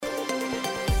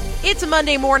It's a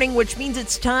Monday morning, which means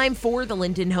it's time for the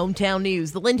Linden Hometown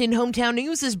News. The Linden Hometown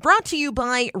News is brought to you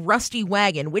by Rusty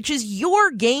Wagon, which is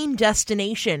your game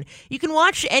destination. You can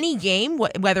watch any game,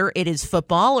 whether it is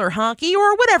football or hockey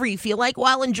or whatever you feel like,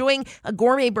 while enjoying a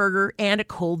gourmet burger and a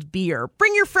cold beer.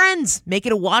 Bring your friends. Make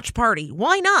it a watch party.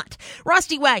 Why not?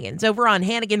 Rusty Wagon's over on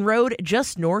Hannigan Road,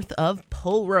 just north of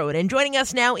Pole Road. And joining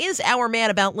us now is our man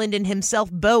about Linden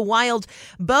himself, Bo Wild.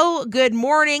 Bo, good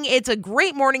morning. It's a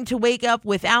great morning to wake up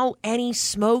without any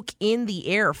smoke in the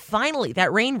air. Finally,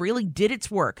 that rain really did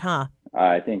its work, huh?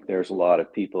 I think there's a lot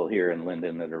of people here in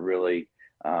Linden that are really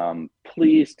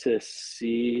pleased to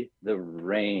see the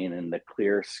rain and the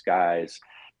clear skies.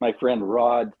 My friend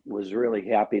Rod was really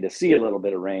happy to see a little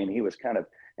bit of rain. He was kind of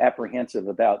apprehensive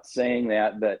about saying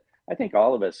that, but I think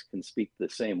all of us can speak the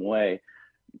same way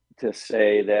to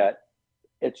say that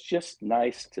it's just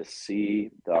nice to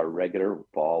see the regular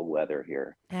fall weather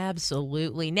here.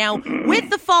 Absolutely. Now, with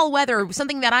the fall weather,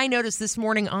 something that I noticed this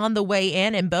morning on the way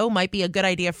in, and Bo, might be a good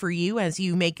idea for you as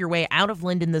you make your way out of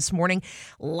Linden this morning,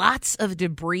 lots of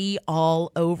debris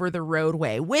all over the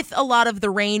roadway. With a lot of the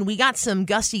rain, we got some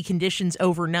gusty conditions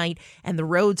overnight, and the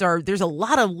roads there's a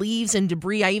lot of leaves and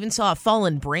debris. I even saw a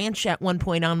fallen branch at one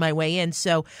point on my way in.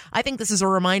 So I think this is a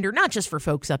reminder, not just for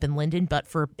folks up in Linden, but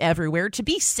for everywhere, to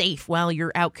be safe while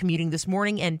you're out commuting this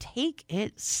morning and take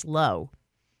it slow.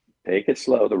 Take it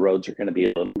slow. The roads are going to be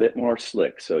a little bit more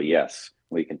slick. So yes,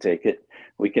 we can take it.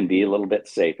 We can be a little bit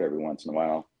safe every once in a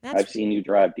while. I've seen you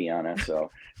drive, Deanna,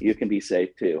 so you can be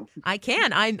safe too. I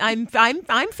can. I'm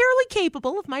fairly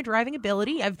capable of my driving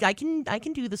ability. I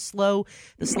can do the slow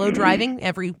driving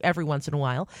every once in a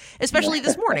while, especially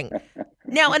this morning.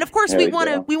 Now, and of course, we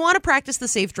want to practice the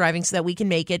safe driving so that we can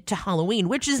make it to Halloween,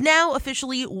 which is now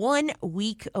officially 1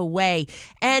 week away.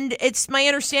 And it's my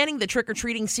understanding the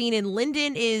trick-or-treating scene in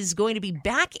Linden is going to be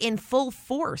back in full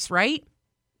force, right?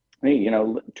 Hey,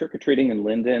 trick-or-treating in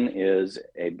Linden is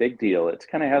a big deal. It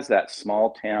kind of has that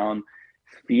small town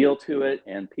feel to it,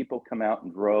 and people come out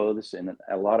in droves, and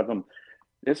a lot of them,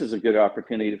 this is a good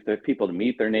opportunity for people to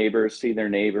meet their neighbors, see their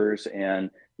neighbors,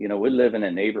 and we live in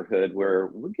a neighborhood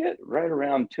where we get right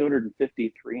around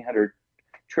 250, 300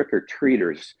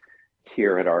 trick-or-treaters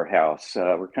here at our house.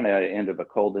 We're kind of at the end of a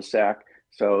cul-de-sac,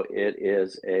 so it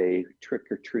is a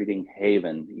trick-or-treating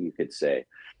haven, you could say.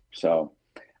 So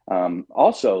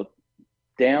also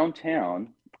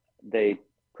downtown, the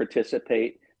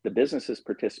businesses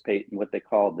participate in what they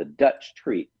call the Dutch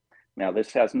Treat. Now,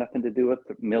 this has nothing to do with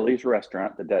Millie's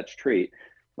restaurant, the Dutch Treat.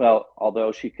 Well,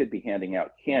 although she could be handing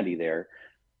out candy there,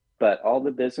 but all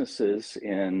the businesses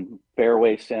in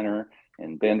Fairway Center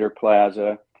and Bender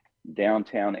Plaza,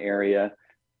 downtown area,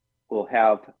 will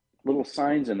have little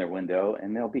signs in their window,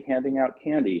 and they'll be handing out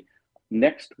candy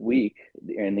next week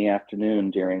in the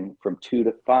afternoon from 2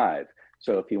 to 5.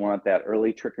 So if you want that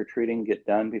early trick-or-treating get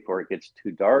done before it gets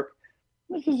too dark,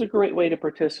 this is a great way to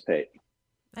participate.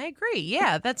 I agree.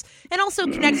 Yeah, and also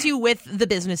connects you with the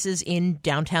businesses in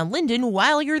downtown Linden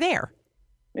while you're there.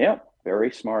 Yeah,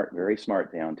 very smart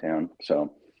downtown.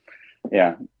 So,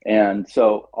 yeah. And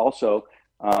so also,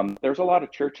 there's a lot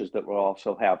of churches that will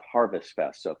also have Harvest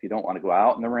Fest. So if you don't want to go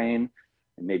out in the rain,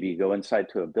 and maybe you go inside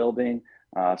to a building,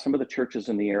 some of the churches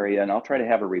in the area, and I'll try to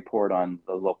have a report on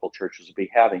the local churches will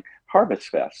be having Harvest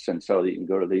Fests. And so you can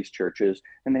go to these churches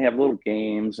and they have little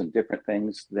games and different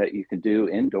things that you can do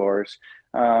indoors.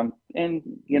 And,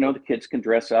 the kids can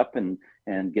dress up and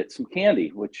get some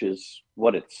candy, which is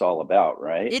what it's all about,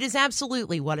 right? It is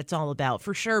absolutely what it's all about,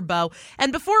 for sure, Bo.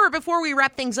 And before we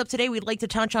wrap things up today, we'd like to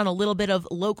touch on a little bit of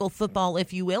local football,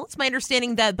 if you will. It's my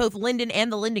understanding that both Linden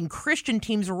and the Linden Christian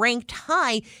teams ranked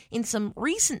high in some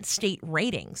recent state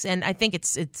ratings, and I think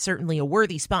it's certainly a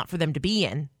worthy spot for them to be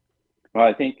in. Well,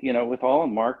 I think, with all of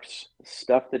Mark's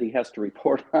stuff that he has to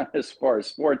report on as far as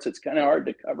sports, it's kind of hard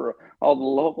to cover all the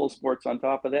local sports on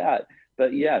top of that.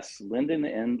 But yes, Linden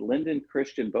and Linden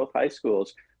Christian, both high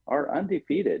schools, are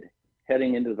undefeated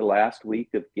heading into the last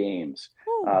week of games.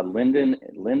 Linden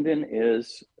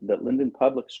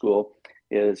Public School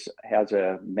has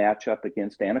a matchup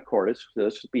against Anacortes. So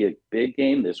this will be a big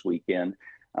game this weekend.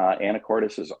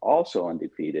 Anacortes is also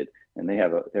undefeated, and they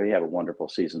have a wonderful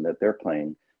season that they're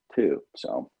playing too.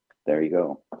 So there you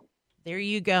go. There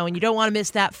you go. And you don't want to miss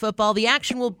that football. The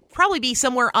action will probably be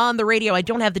somewhere on the radio. I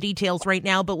don't have the details right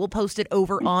now, but we'll post it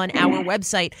over on our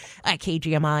website at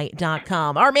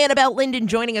kgmi.com. Our man about Linden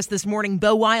joining us this morning,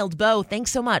 Bo Wild. Bo,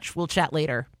 thanks so much. We'll chat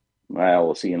later. Well,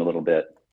 we'll see you in a little bit.